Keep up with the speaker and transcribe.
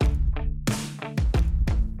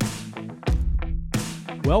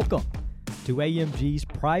Welcome to AMG's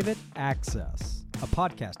Private Access, a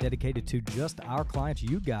podcast dedicated to just our clients,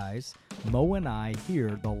 you guys, Mo and I,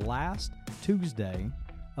 here the last Tuesday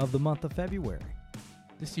of the month of February.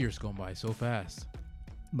 This year's going by so fast.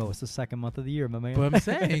 Mo, it's the second month of the year, my man. But I'm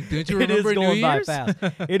saying, don't you remember It is New going by Year's? fast.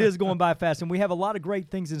 It is going by fast, and we have a lot of great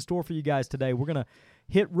things in store for you guys today. We're going to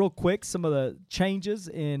hit real quick some of the changes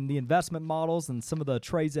in the investment models and some of the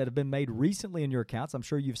trades that have been made recently in your accounts. I'm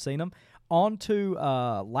sure you've seen them. On to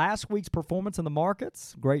last week's performance in the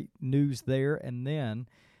markets. Great news there. And then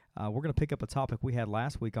we're going to pick up a topic we had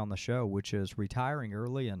last week on the show, which is retiring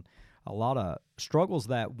early and a lot of struggles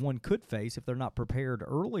that one could face if they're not prepared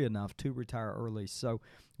early enough to retire early. So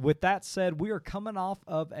with that said, we are coming off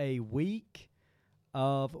of a week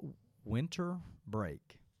of winter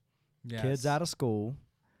break. Yes. Kids out of school,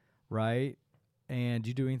 right? And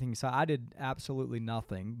you do anything? So I did absolutely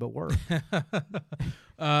nothing but work.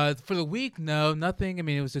 For the week, no, nothing. I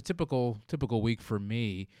mean, it was a typical week for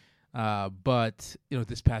me. But,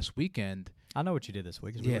 this past weekend. I know what you did this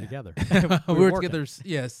week 'cause we were together. we were working. together,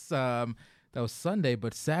 yes. That was Sunday,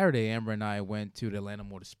 but Saturday, Amber and I went to the Atlanta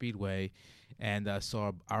Motor Speedway and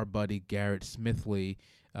saw our buddy Garrett Smithley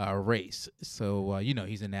race. So,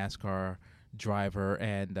 he's a NASCAR driver,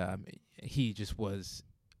 and he just was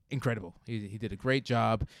incredible. He did a great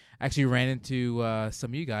job. Actually ran into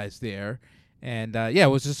some of you guys there, and it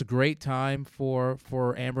was just a great time for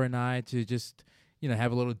Amber and I to just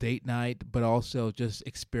have a little date night, but also just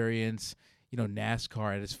experience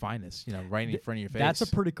NASCAR at its finest, right in front of your face. That's a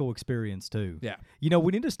pretty cool experience too. Yeah.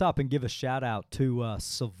 We need to stop and give a shout out to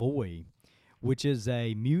Savoy, which is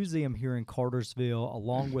a museum here in Cartersville,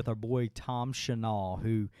 along with our boy Tom Chenal,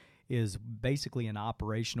 who is basically an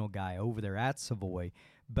operational guy over there at Savoy.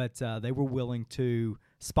 But they were willing to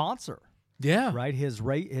sponsor, right,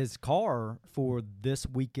 his car for this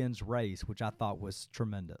weekend's race, which I thought was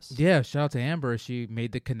tremendous. Yeah, shout out to Amber. She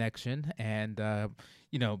made the connection, and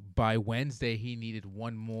by Wednesday he needed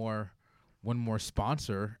one more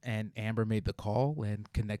sponsor, and Amber made the call and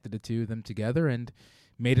connected the two of them together and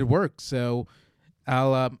made it work. So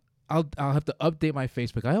I'll have to update my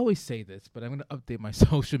Facebook. I always say this, but I'm going to update my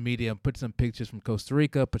social media and put some pictures from Costa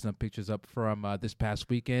Rica, put some pictures up from this past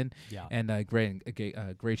weekend. Yeah. And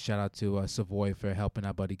great shout out to Savoy for helping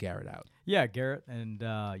our buddy Garrett out. Yeah, Garrett, and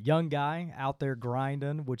young guy out there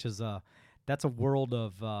grinding, which is that's a world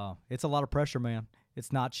of it's a lot of pressure, man.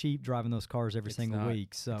 It's not cheap driving those cars every single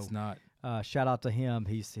week. So it's not. Shout out to him.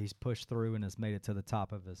 He's pushed through and has made it to the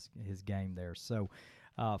top of his game there. So.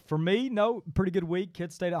 For me, no, pretty good week.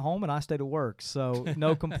 Kids stayed at home and I stayed at work, so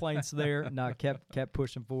no complaints there. No, kept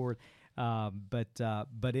pushing forward.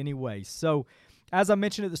 But anyway, so as I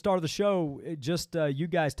mentioned at the start of the show, you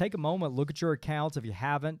guys take a moment, look at your accounts. If you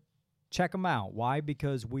haven't, check them out. Why?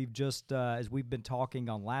 Because we've just as we've been talking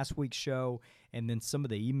on last week's show, and then some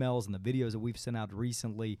of the emails and the videos that we've sent out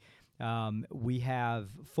recently, we have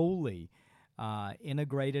fully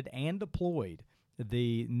integrated and deployed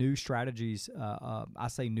the new strategies. I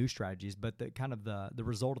say new strategies, but the kind of the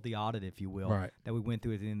result of the audit, if you will, right, that we went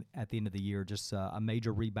through at the end of the year, just a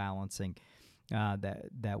major rebalancing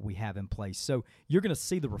that we have in place. So you're going to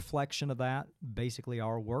see the reflection of that, basically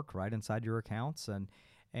our work right inside your accounts, and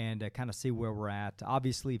kind of see where we're at.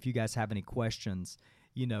 Obviously, if you guys have any questions,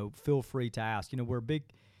 feel free to ask. We're a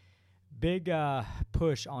big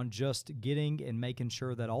push on just getting and making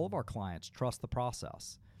sure that all of our clients trust the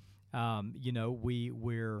process.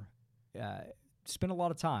 We're spend a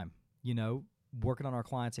lot of time, working on our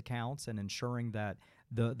clients' accounts and ensuring that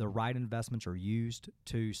the right investments are used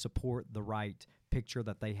to support the right picture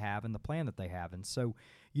that they have and the plan that they have. And so,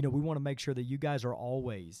 we want to make sure that you guys are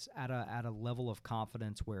always at a level of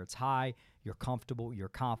confidence where it's high, you're comfortable, you're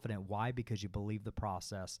confident. Why? Because you believe the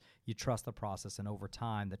process, you trust the process, and over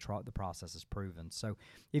time the process is proven. So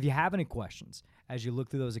if you have any questions as you look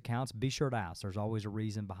through those accounts, be sure to ask. There's always a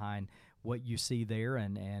reason behind what you see there,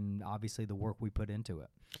 and obviously the work we put into it.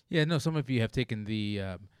 Yeah, no, some of you have taken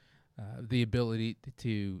the ability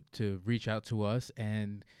to reach out to us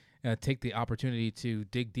and take the opportunity to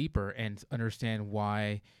dig deeper and understand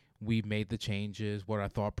why we made the changes, what our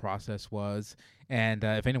thought process was. And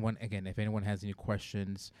if anyone has any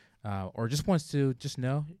questions or just wants to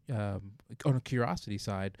know on a curiosity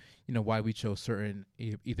side, why we chose certain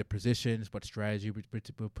either positions, what strategy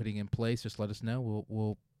we're putting in place, just let us know.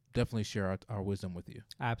 We'll definitely share our wisdom with you.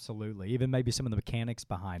 Absolutely. Even maybe some of the mechanics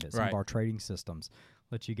behind it, some of our trading systems,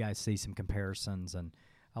 let you guys see some comparisons and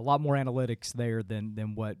a lot more analytics there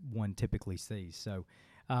than what one typically sees. So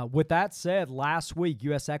with that said, last week,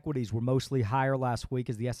 U.S. equities were mostly higher last week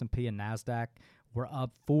as the S&P and NASDAQ were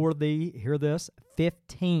up for the, hear this,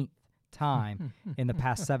 15th time in the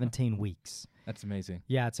past 17 weeks. That's amazing.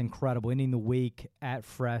 Yeah, it's incredible. Ending the week at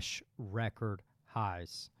fresh record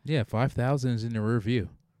highs. Yeah, 5,000 is in the rear view.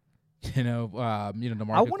 The market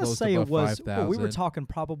I want to closed say it above was. 5,000. We were talking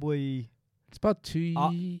probably. It's about 2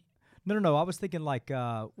 No. I was thinking like,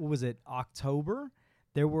 what was it? October.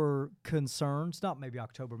 There were concerns. Not maybe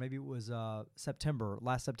October. Maybe it was September.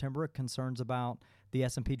 Last September, concerns about the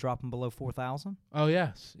S&P dropping below 4,000. Oh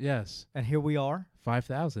yes. And here we are.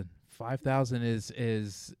 5,000. 5,000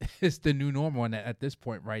 is the new normal at this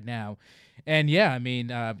point right now. And yeah, I mean,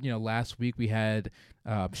 last week we had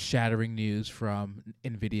shattering news from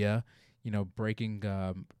NVIDIA, breaking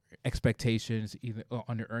expectations either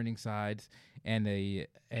on the earnings sides and the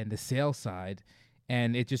sales side,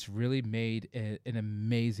 and it just really made an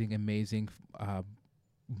amazing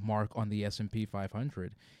mark on the S&P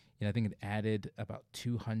 500. I think it added about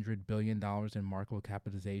 $200 billion in market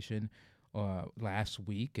capitalization last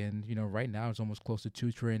week, and right now it's almost close to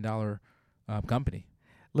 $2 trillion company.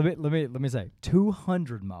 Let me say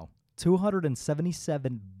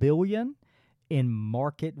 277 billion in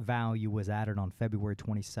market value was added on February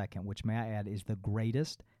 22nd, which, may I add, is the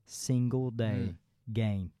greatest single day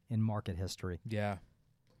gain in market history. Yeah.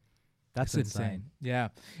 That's insane. Yeah.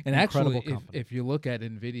 And Incredible actually, company. if you look at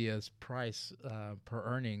NVIDIA's price per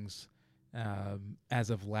earnings as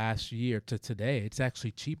of last year to today, it's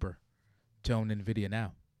actually cheaper to own NVIDIA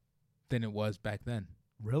now than it was back then.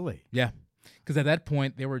 Really? Yeah. Because at that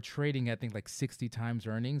point, they were trading, I think, like 60 times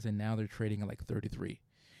earnings, and now they're trading at like 33.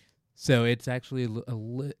 So it's actually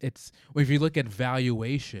if you look at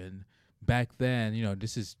valuation back then,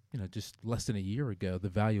 this is just less than a year ago. The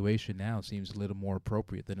valuation now seems a little more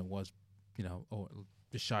appropriate than it was,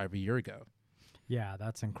 just shy of a year ago. Yeah,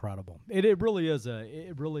 that's incredible. It really is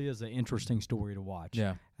an interesting story to watch.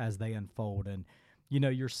 Yeah. As they unfold, and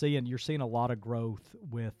you're seeing a lot of growth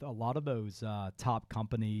with a lot of those top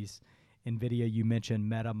companies. NVIDIA, you mentioned,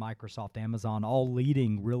 Meta, Microsoft, Amazon, all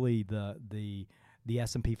leading really the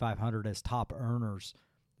S&P 500 as top earners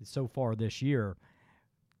so far this year.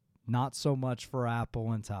 Not so much for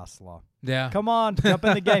Apple and Tesla. Yeah. Come on, jump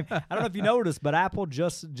in the game. I don't know if you noticed, but Apple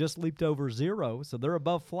just leaped over zero, so they're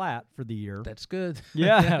above flat for the year. That's good.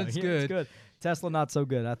 Yeah, That's yeah, good. it's good. Tesla not so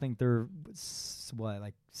good. I think they're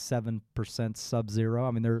like 7% sub-zero.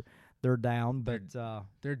 I mean, they're down, but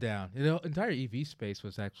They're down. The entire EV space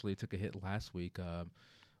took a hit last week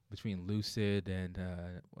between Lucid and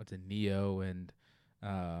NIO and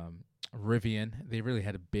Rivian. They really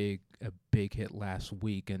had a big hit last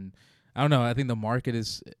week, and I don't know. I think the market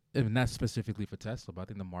is, not specifically for Tesla, but I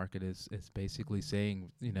think the market is basically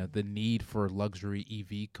saying the need for luxury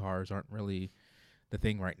EV cars aren't really the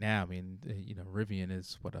thing right now. I mean, Rivian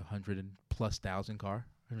is what, $100,000+ car,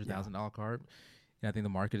 $100,000 car. And I think the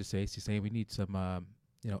market is basically saying we need some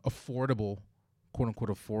affordable, quote unquote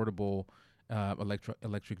affordable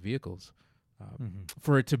electric vehicles.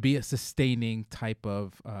 For it to be a sustaining type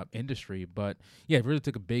of industry. But yeah, it really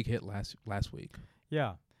took a big hit last week.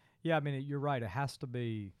 Yeah. I mean, you're right. It has to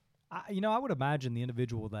be. I would imagine the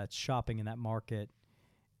individual that's shopping in that market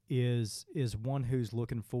is one who's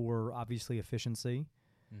looking for, obviously, efficiency,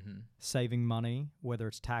 saving money, whether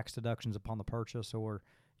it's tax deductions upon the purchase or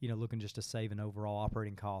looking just to save an overall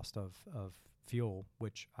operating cost of fuel,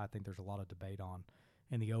 which I think there's a lot of debate on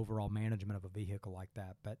in the overall management of a vehicle like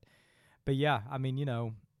that. But yeah, I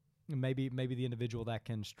mean, maybe the individual that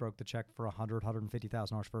can stroke the check for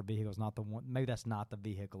 $150,000 for a vehicle is not the one. Maybe that's not the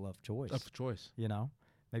vehicle of choice.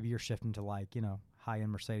 Maybe you're shifting to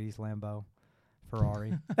high-end Mercedes, Lambo,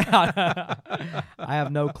 Ferrari. I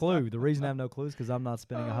have no clue. The reason I have no clue is because I'm not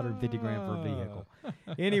spending $150,000 for a vehicle.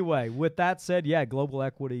 Anyway, with that said, yeah, global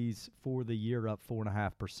equities for the year up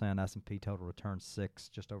 4.5%. S&P total return 6,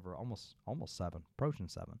 just over almost 7, approaching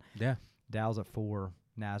 7. Yeah. Dow's at 4.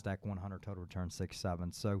 NASDAQ 100 total return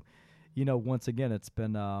 6.7. So, once again, it's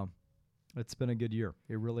been a good year.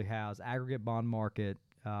 It really has. Aggregate bond market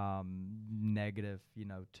negative,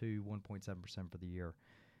 to 1.7% for the year,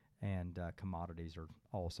 and commodities are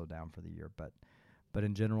also down for the year. But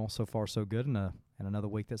in general, so far so good, and another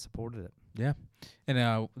week that supported it. Yeah,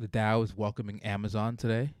 and the Dow is welcoming Amazon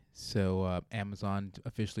today. So Amazon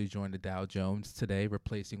officially joined the Dow Jones today,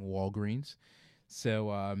 replacing Walgreens. So,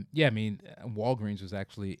 Walgreens was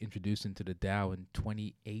actually introduced into the Dow in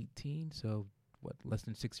 2018, so less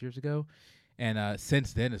than 6 years ago. And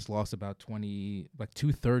since then, it's lost about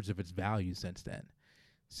 2/3 of its value since then.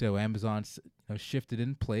 So Amazon's shifted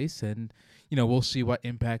in place, and, we'll see what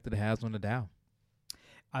impact it has on the Dow.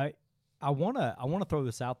 I wanna throw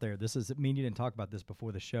this out there. This is you didn't talk about this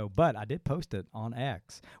before the show, but I did post it on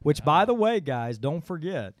X, which, by the way, guys, don't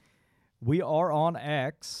forget, we are on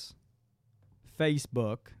X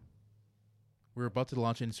Facebook. We're about to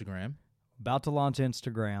launch Instagram. About to launch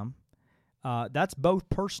Instagram. That's both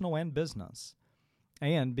personal and business.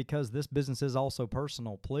 And because this business is also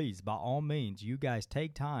personal, please, by all means, you guys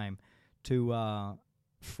take time to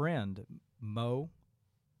friend Mo,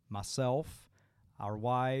 myself, our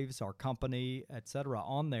wives, our company, etc.,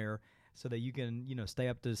 on there so that you can, stay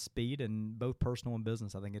up to speed in both personal and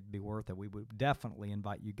business. I think it'd be worth it. We would definitely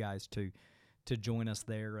invite you guys to join us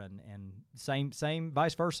there, and same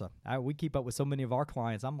vice versa. We keep up with so many of our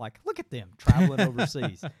clients. I'm like, look at them traveling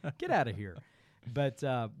overseas. Get out of here. But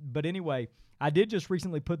anyway, I did just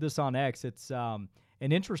recently put this on X. It's an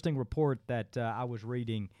interesting report that I was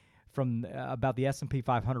reading from about the S&P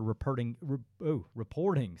 500 reporting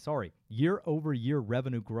year-over-year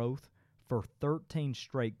revenue growth for 13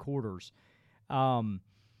 straight quarters. And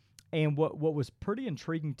what was pretty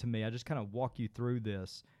intriguing to me, I just kind of walk you through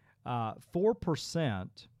this. 4%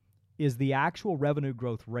 is the actual revenue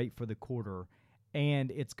growth rate for the quarter,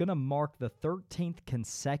 and it's going to mark the 13th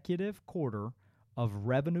consecutive quarter of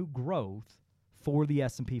revenue growth for the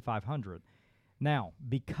S&P 500. Now,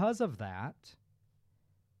 because of that,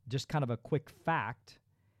 just kind of a quick fact,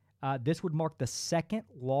 this would mark the second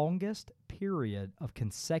longest period of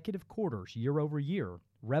consecutive quarters, year-over-year,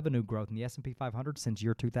 revenue growth in the S&P 500 since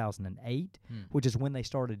year 2008, which is when they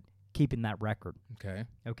started keeping that record.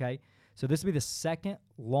 Okay. So this would be the second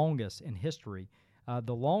longest in history.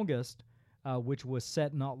 The longest, which was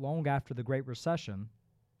set not long after the Great Recession,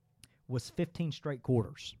 was 15 straight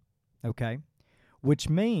quarters. Okay. Which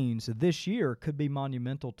means this year could be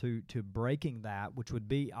monumental to breaking that, which would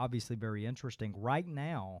be obviously very interesting. Right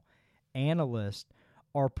now, analysts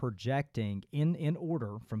are projecting in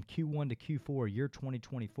order from Q1 to Q4, year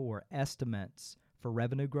 2024, estimates for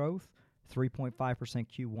revenue growth: 3.5%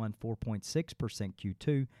 Q1, 4.6%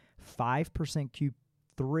 Q2, 5%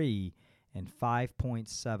 Q3, and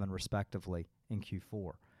 5.7% respectively in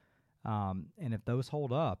Q4. And if those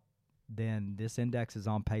hold up, then this index is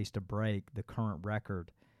on pace to break the current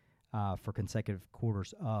record for consecutive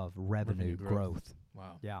quarters of revenue growth.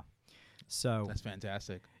 Wow. Yeah. So that's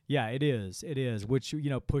fantastic. Yeah, it is. It is, which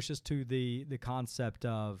pushes to the concept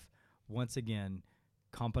of, once again,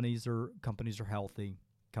 companies are healthy.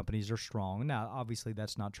 Companies are strong. Now, obviously,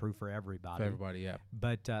 that's not true for everybody. For everybody, yeah.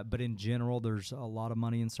 But in general, there's a lot of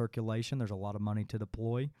money in circulation. There's a lot of money to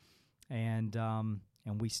deploy, and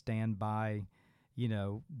we stand by,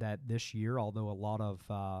 that this year, although a lot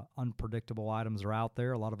of unpredictable items are out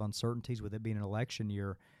there, a lot of uncertainties with it being an election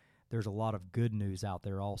year, there's a lot of good news out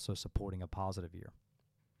there also supporting a positive year.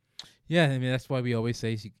 Yeah, I mean, that's why we always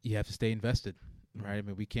say you have to stay invested, right? I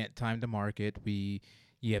mean, we can't time the market.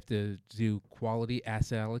 You have to do quality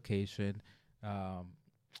asset allocation,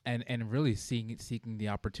 and really seeking the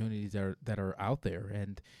opportunities that are out there.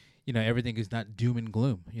 And everything is not doom and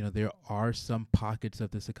gloom. There are some pockets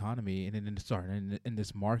of this economy and in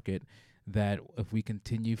this market that if we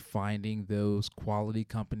continue finding those quality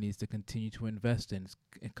companies to continue to invest in,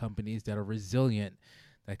 companies that are resilient,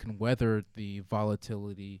 that can weather the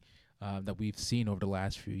volatility that we've seen over the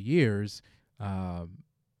last few years.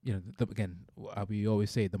 Again, we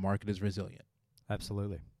always say the market is resilient.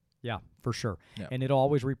 Absolutely. Yeah, for sure. Yeah. And it'll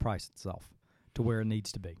always reprice itself to where it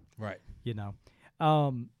needs to be. Right.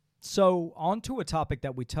 So on to a topic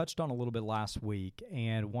that we touched on a little bit last week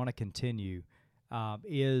and want to continue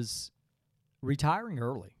is retiring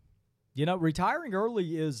early. Retiring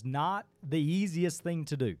early is not the easiest thing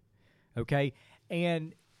to do, okay?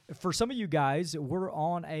 And for some of you guys, we're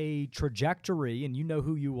on a trajectory, and you know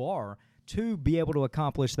who you are, to be able to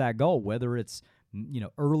accomplish that goal, whether it's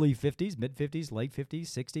early 50s, mid 50s, late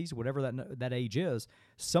 50s, 60s, whatever that age is.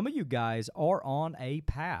 Some of you guys are on a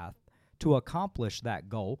path to accomplish that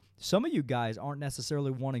goal. Some of you guys aren't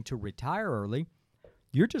necessarily wanting to retire early.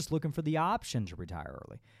 You're just looking for the option to retire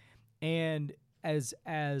early. And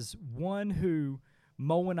as one who,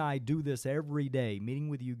 Mo and I do this every day, meeting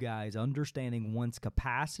with you guys, understanding one's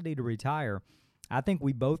capacity to retire, I think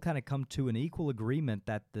we both kind of come to an equal agreement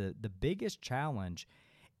that the biggest challenge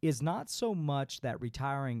is not so much that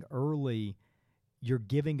retiring early, you're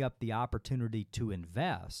giving up the opportunity to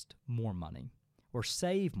invest more money or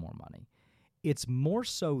save more money. It's more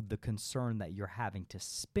so the concern that you're having to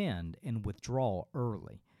spend and withdraw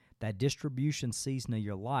early. That distribution season of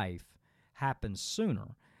your life happens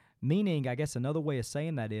sooner. Meaning, I guess another way of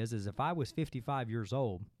saying that is if I was 55 years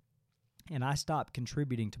old and I stopped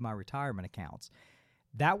contributing to my retirement accounts,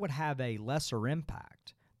 that would have a lesser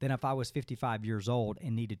impact than if I was 55 years old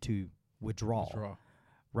and needed to withdraw.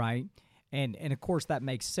 Right? And of course that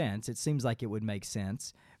makes sense. It seems like it would make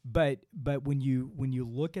sense. But when you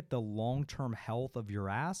look at the long-term health of your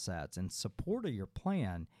assets and support of your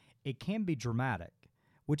plan, it can be dramatic.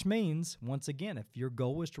 Which means, once again, if your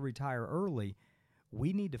goal is to retire early,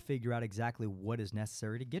 we need to figure out exactly what is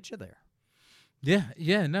necessary to get you there.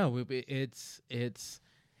 Yeah, no, it's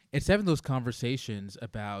having those conversations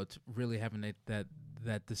about really having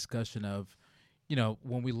that discussion of,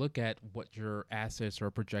 when we look at what your assets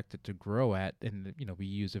are projected to grow at, and we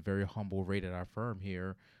use a very humble rate at our firm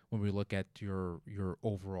here. When we look at your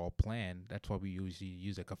overall plan, that's why we usually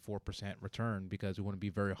use like a 4% return, because we want to be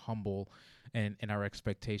very humble in our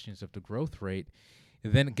expectations of the growth rate.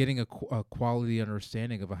 Then getting a quality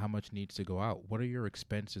understanding of how much needs to go out. What are your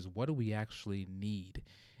expenses? What do we actually need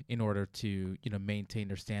in order to maintain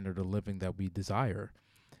the standard of living that we desire?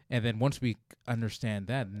 And then once we understand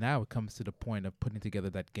that, now it comes to the point of putting together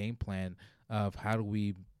that game plan of how do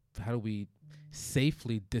we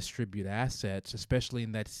safely distribute assets, especially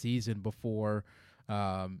in that season before,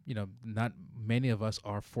 not many of us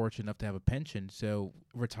are fortunate enough to have a pension. So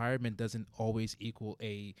retirement doesn't always equal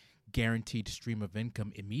a guaranteed stream of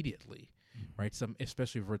income immediately, right?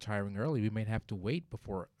 Especially if retiring early, we may have to wait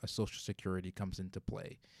before a Social Security comes into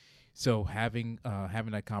play. So having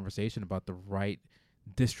that conversation about the right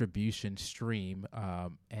distribution stream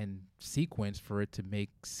and sequence for it to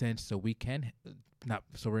make sense, so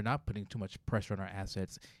we're not putting too much pressure on our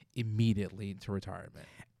assets immediately into retirement.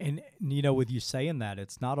 And with you saying that,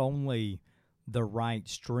 it's not only the right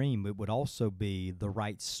stream, it would also be the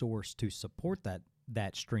right source to support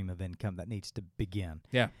that stream of income that needs to begin.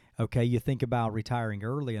 Yeah. Okay, you think about retiring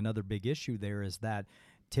early, another big issue there is that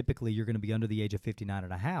typically you're going to be under the age of 59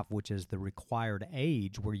 and a half, which is the required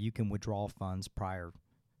age where you can withdraw funds prior,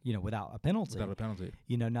 without a penalty. Without a penalty.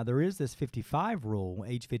 Now there is this age 55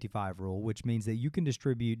 rule, which means that you can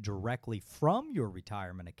distribute directly from your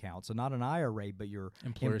retirement account. So not an IRA, but your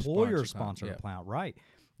employer-sponsored account, right?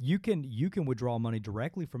 You can withdraw money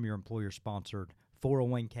directly from your employer-sponsored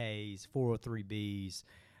 401ks, 403bs,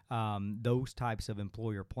 those types of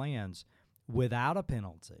employer plans without a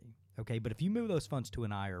penalty. Okay, but if you move those funds to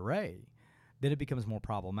an IRA, then it becomes more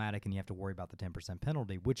problematic and you have to worry about the 10%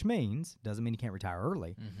 penalty, which doesn't mean you can't retire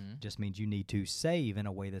early. Mm-hmm. Just means you need to save in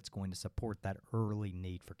a way that's going to support that early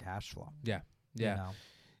need for cash flow. Yeah.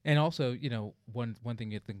 And also, one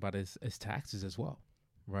thing you think about is taxes as well,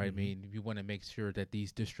 right? Mm-hmm. I mean, you want to make sure that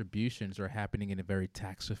these distributions are happening in a very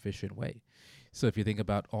tax-efficient way. So if you think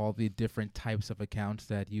about all the different types of accounts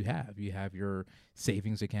that you have your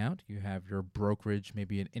savings account, you have your brokerage,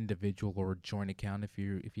 maybe an individual or a joint account if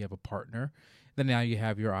you have a partner. Then now you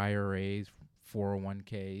have your IRAs,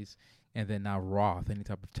 401ks, and then now Roth, any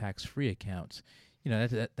type of tax-free accounts.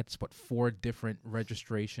 That's what 4 different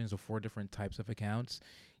registrations or 4 different types of accounts.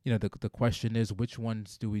 The question is, which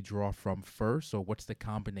ones do we draw from first, or what's the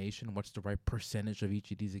combination? What's the right percentage of each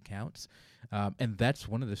of these accounts? And that's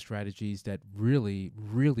one of the strategies that really,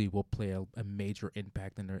 really will play a major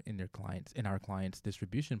impact in our clients'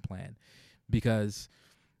 distribution plan, because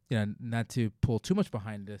not to pull too much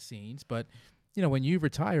behind the scenes, but when you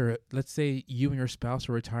retire, let's say you and your spouse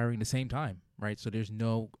are retiring the same time, right? So there's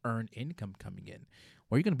no earned income coming in.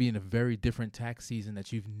 Well, you're going to be in a very different tax season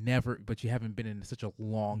that you haven't been in such a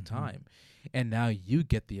long Mm-hmm. time. And now you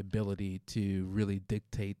get the ability to really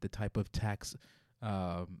dictate the type of tax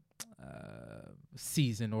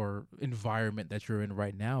season or environment that you're in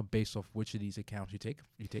right now based off which of these accounts you take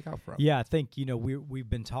out from. Yeah, I think, we've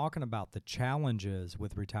been talking about the challenges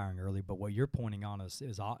with retiring early, but what you're pointing on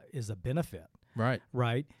is a benefit. Right.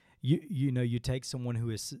 Right. You take someone who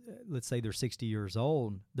is, let's say they're 60 years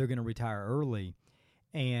old, they're going to retire early.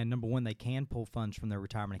 And number one, they can pull funds from their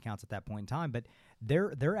retirement accounts at that point in time, but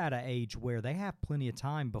they're at an age where they have plenty of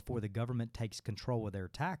time before the government takes control of their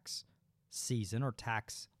tax season or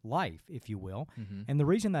tax life, if you will. Mm-hmm. And the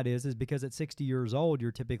reason that is because at 60 years old,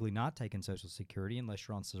 you're typically not taking Social Security unless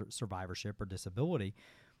you're on survivorship or disability.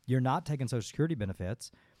 You're not taking Social Security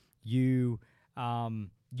benefits. You don't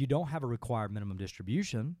have a required minimum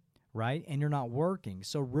distribution, right? And you're not working.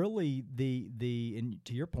 So really, and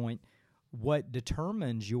to your point, what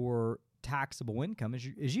determines your taxable income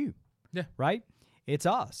is you. Yeah. Right? It's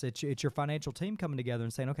us. It's your financial team coming together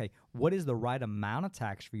and saying, okay, what is the right amount of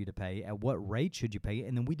tax for you to pay? At what rate should you pay it?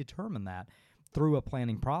 And then we determine that through a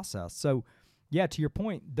planning process. So, yeah, to your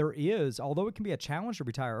point, there is, although it can be a challenge to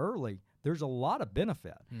retire early, there's a lot of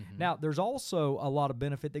benefit. Mm-hmm. Now, there's also a lot of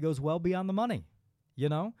benefit that goes well beyond the money,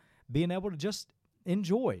 being able to just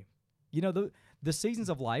enjoy. the seasons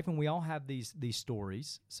of life, and we all have these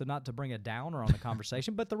stories. So not to bring a downer on the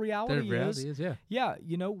conversation, but the reality is, yeah,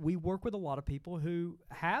 we work with a lot of people who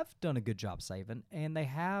have done a good job saving, and they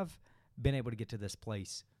have been able to get to this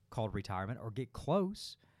place called retirement or get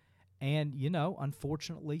close. And,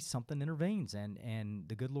 unfortunately, something intervenes, and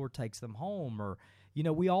the good Lord takes them home. Or,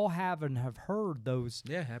 we all have and have heard those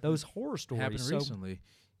horror stories. Happened recently.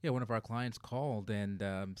 Yeah, one of our clients called and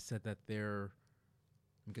said that let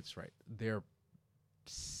me get this right,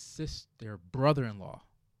 their brother-in-law,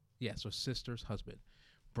 so sister's husband,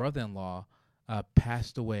 brother-in-law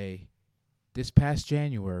passed away this past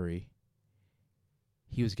January.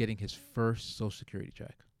 He was getting his first Social Security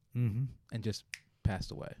check and just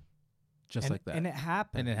passed away. Just like that. And it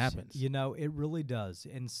happens. It really does.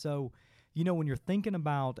 And so, when you're thinking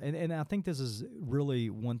about, and I think this is really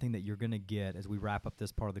one thing that you're going to get as we wrap up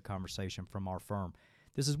this part of the conversation from our firm.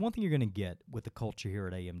 This is one thing you're going to get with the culture here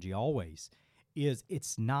at AMG always, is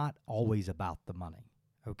it's not always about the money,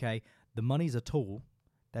 okay? The money's a tool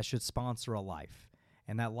that should sponsor a life.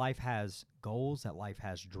 And that life has goals, that life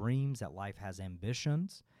has dreams, that life has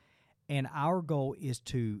ambitions. And our goal is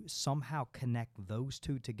to somehow connect those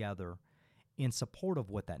two together in support of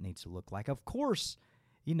what that needs to look like. Of course,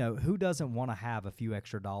 who doesn't want to have a few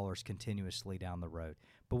extra dollars continuously down the road?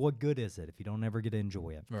 But what good is it if you don't ever get to enjoy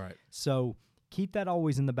it? Right. So keep that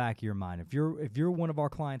always in the back of your mind. If you're one of our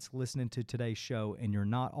clients listening to today's show and you're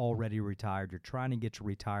not already retired, you're trying to get to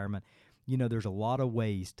retirement, there's a lot of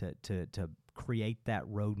ways to create that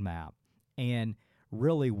roadmap. And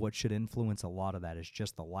really what should influence a lot of that is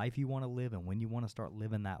just the life you want to live and when you want to start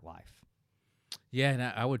living that life. Yeah, and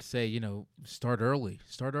I would say, start early.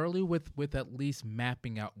 Start early with at least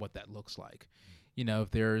mapping out what that looks like.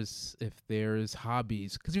 If there's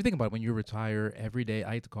hobbies, because you think about it, when you retire, every day,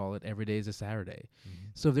 I like to call it, every day is a Saturday. Mm-hmm.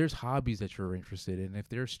 So if there's hobbies that you're interested in, if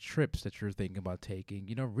there's trips that you're thinking about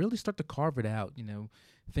taking, really start to carve it out.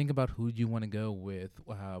 Think about who you want to go with,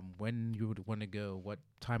 when you would want to go, what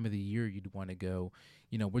time of the year you'd want to go,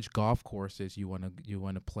 which golf courses you want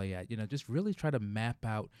to play at. Just really try to map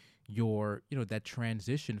out your, that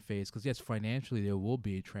transition phase, because yes, financially there will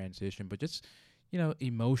be a transition, but just,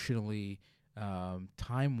 emotionally,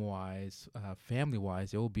 time-wise,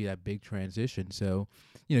 family-wise, it will be that big transition. So,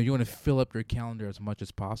 you want to fill up your calendar as much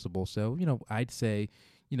as possible. So, I'd say,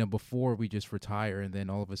 before we just retire and then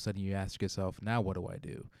all of a sudden you ask yourself, now what do I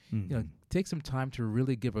do? Mm-hmm. Take some time to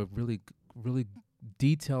really give a really, really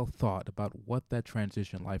detailed thought about what that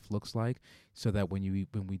transition life looks like, so that when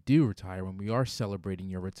we do retire, when we are celebrating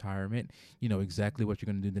your retirement, you know exactly what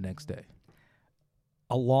you're going to do the next day.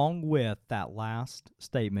 Along with that last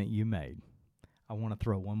statement you made, I want to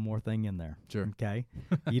throw one more thing in there. Sure. Okay?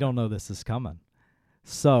 You don't know this is coming.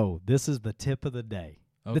 So this is the tip of the day.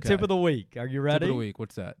 Okay. The tip of the week. Are you ready? Tip of the week.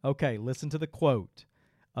 What's that? Okay, listen to the quote.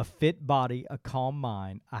 A fit body, a calm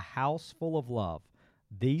mind, a house full of love.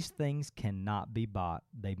 These things cannot be bought.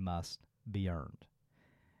 They must be earned.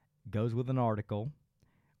 Goes with an article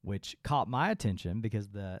which caught my attention because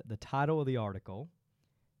the title of the article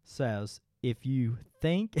says, if you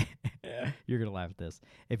think, you're going to laugh at this,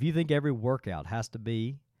 if you think every workout has to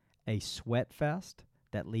be a sweat fest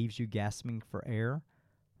that leaves you gasping for air,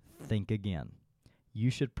 think again. You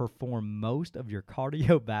should perform most of your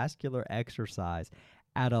cardiovascular exercise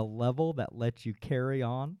at a level that lets you carry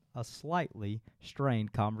on a slightly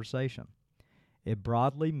strained conversation. It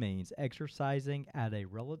broadly means exercising at a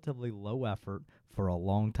relatively low effort for a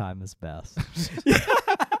long time is best.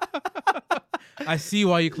 I see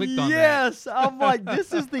why you clicked on that. Yes, I'm like,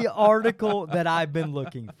 this is the article that I've been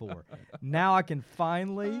looking for. Now I can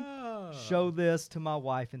finally show this to my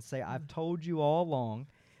wife and say, I've told you all along.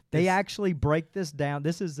 They actually break this down.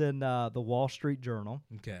 This is in the Wall Street Journal.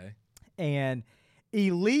 Okay. And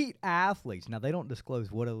elite athletes, now they don't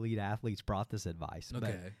disclose what elite athletes brought this advice,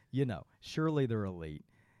 okay, but surely they're elite,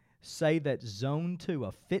 say that zone 2,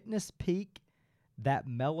 a fitness peak, that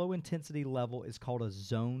mellow intensity level is called a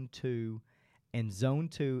zone 2, and zone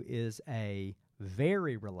 2 is a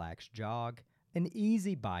very relaxed jog, an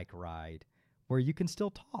easy bike ride where you can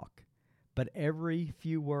still talk, but every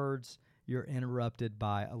few words you're interrupted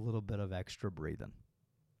by a little bit of extra breathing.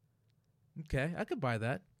 Okay, I could buy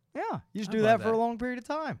that. Yeah, you just do that for a long period of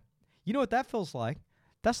time. You know what that feels like?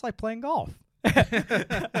 That's like playing golf.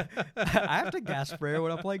 I have to gasp for air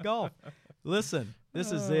when I play golf. Listen,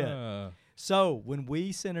 this is it. So when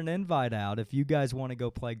we send an invite out, if you guys want to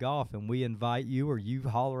go play golf and we invite you or you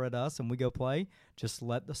holler at us and we go play, just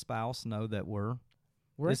let the spouse know that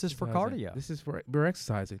this is for cardio. We're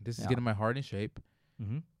exercising. This is getting my heart in shape.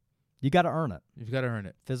 Mm-hmm. You got to earn it. You've got to earn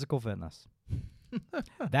it. Physical fitness.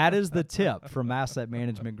 That is the tip from Asset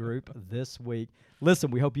Management Group this week.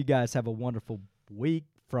 Listen, we hope you guys have a wonderful week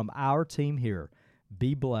from our team here.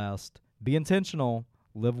 Be blessed, be intentional,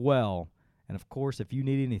 live well, and of course, if you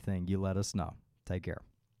need anything, you let us know. Take care.